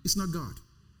 it's not God.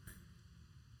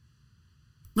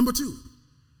 Number 2,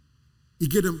 he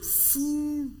gave them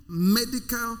full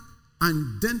medical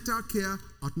and dental care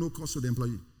at no cost to the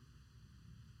employee.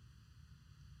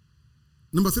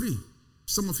 Number 3,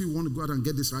 some of you want to go out and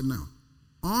get this right now.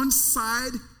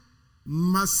 On-site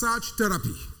massage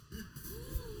therapy.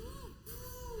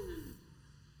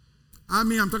 I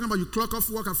mean, I'm talking about you clock off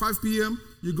work at 5 p.m.,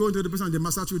 you go into the person and they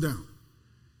massage you down.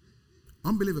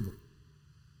 Unbelievable.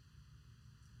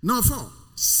 Number 4,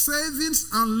 savings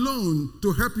and loan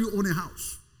to help you own a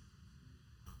house.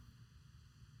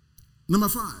 Number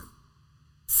 5,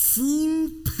 full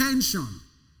pension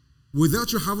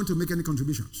without you having to make any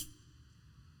contributions.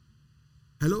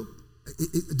 Hello?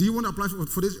 Do you want to apply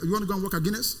for this? You want to go and work at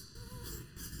Guinness?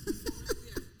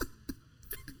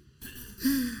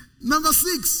 Number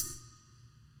 6,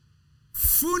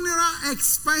 funeral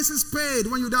expenses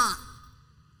paid when you die.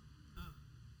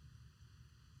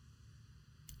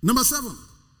 Number 7,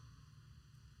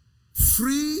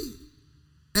 free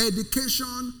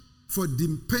education for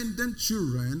dependent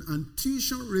children and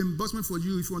tuition reimbursement for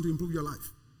you if you want to improve your life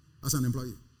as an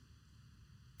employee.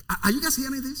 Are you guys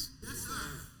hearing this? Yes, sir.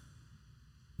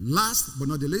 Last but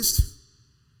not the least,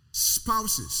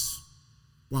 spouses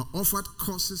were offered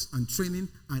courses and training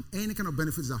and any kind of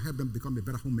benefits that help them become a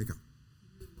better homemaker.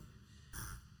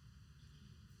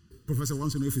 Professor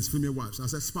wants to know if it's female wives. I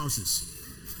said spouses.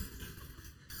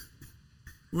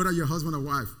 Whether you're husband or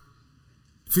wife,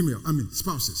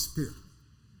 spouses, period.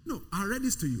 No, I read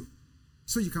this to you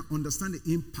so you can understand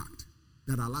the impact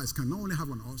that our lives can not only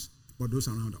have on us, but those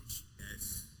around us.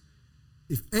 Yes.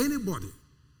 If anybody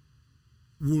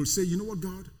will say, you know what,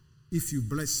 God, if you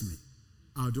bless me,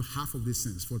 I'll do half of these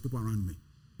things for people around me,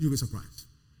 you'll be surprised.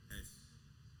 Yes.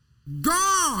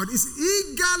 God is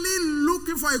eagerly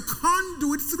looking for a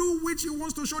conduit through which he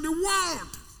wants to show the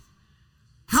world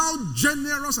how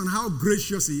generous and how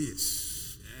gracious he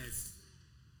is. Yes.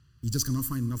 He just cannot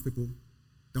find enough people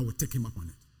that will take him up on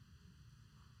it.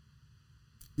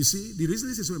 You see, the reason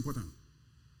this is so important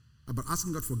about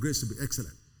asking God for grace to be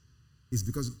excellent is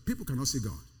because people cannot see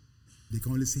God. They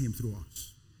can only see him through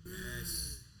us.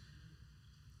 Yes.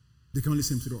 They can only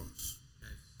see him through us.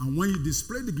 Yes. And when you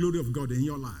display the glory of God in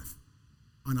your life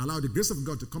and allow the grace of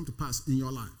God to come to pass in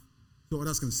your life so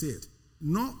others can see it,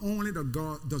 not only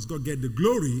does God get the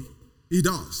glory, he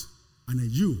does, and then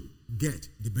you get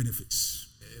the benefits.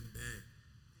 Amen.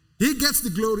 He gets the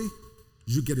glory,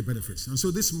 you get the benefits. And so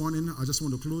this morning, I just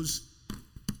want to close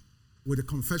with a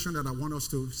confession that I want us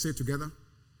to say together.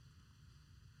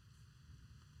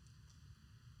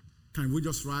 Can we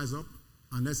just rise up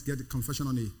and let's get the confession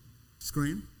on the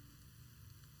screen?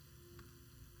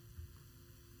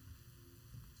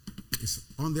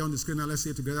 It's on there on the screen. Now let's say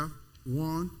it together.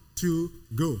 1, 2,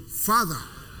 go. Father,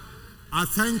 I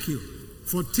thank you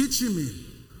for teaching me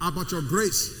about your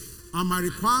grace and my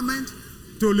requirement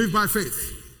to live by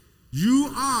faith.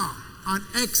 You are an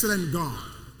excellent God.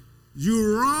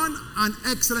 You run an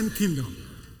excellent kingdom,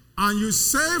 and you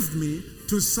saved me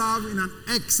to serve in an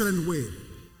excellent way.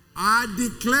 I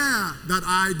declare that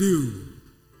I do.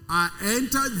 I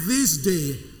enter this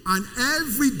day and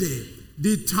every day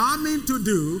determined to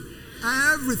do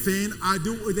everything I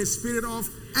do with a spirit of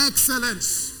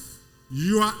excellence.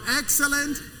 You are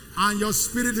excellent and your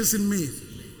spirit is in me.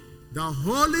 The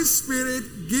Holy Spirit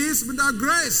gives me the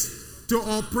grace to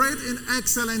operate in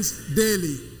excellence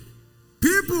daily.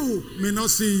 People may not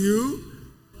see you,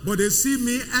 but they see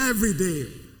me every day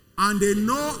and they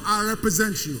know I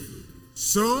represent you.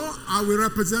 So I will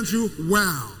represent you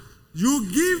well. You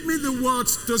give me the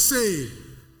words to say.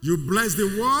 You bless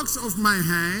the works of my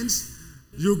hands.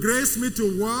 You grace me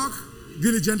to work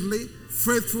diligently,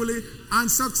 faithfully, and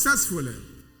successfully.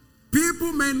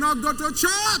 People may not go to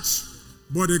church,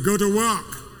 but they go to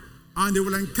work. And they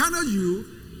will encounter you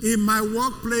in my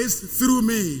workplace through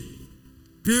me.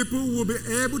 People will be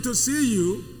able to see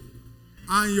you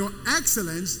and your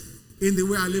excellence in the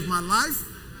way I live my life,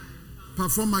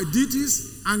 perform my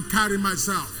duties, and carry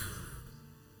myself.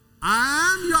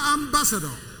 I am your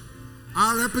ambassador.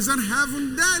 I represent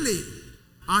heaven daily,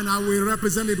 and I will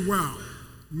represent it well.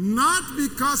 Not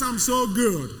because I'm so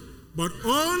good, but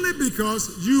only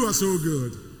because you are so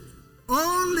good.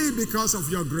 Only because of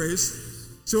your grace.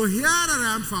 So here that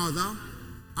I am, Father,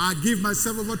 I give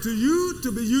myself over to you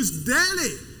to be used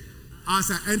daily as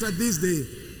I enter this day.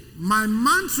 My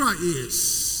mantra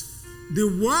is, the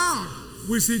world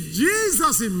will see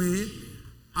Jesus in me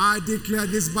I declare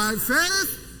this by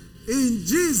faith in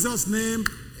Jesus' name.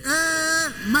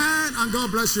 Amen. And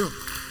God bless you.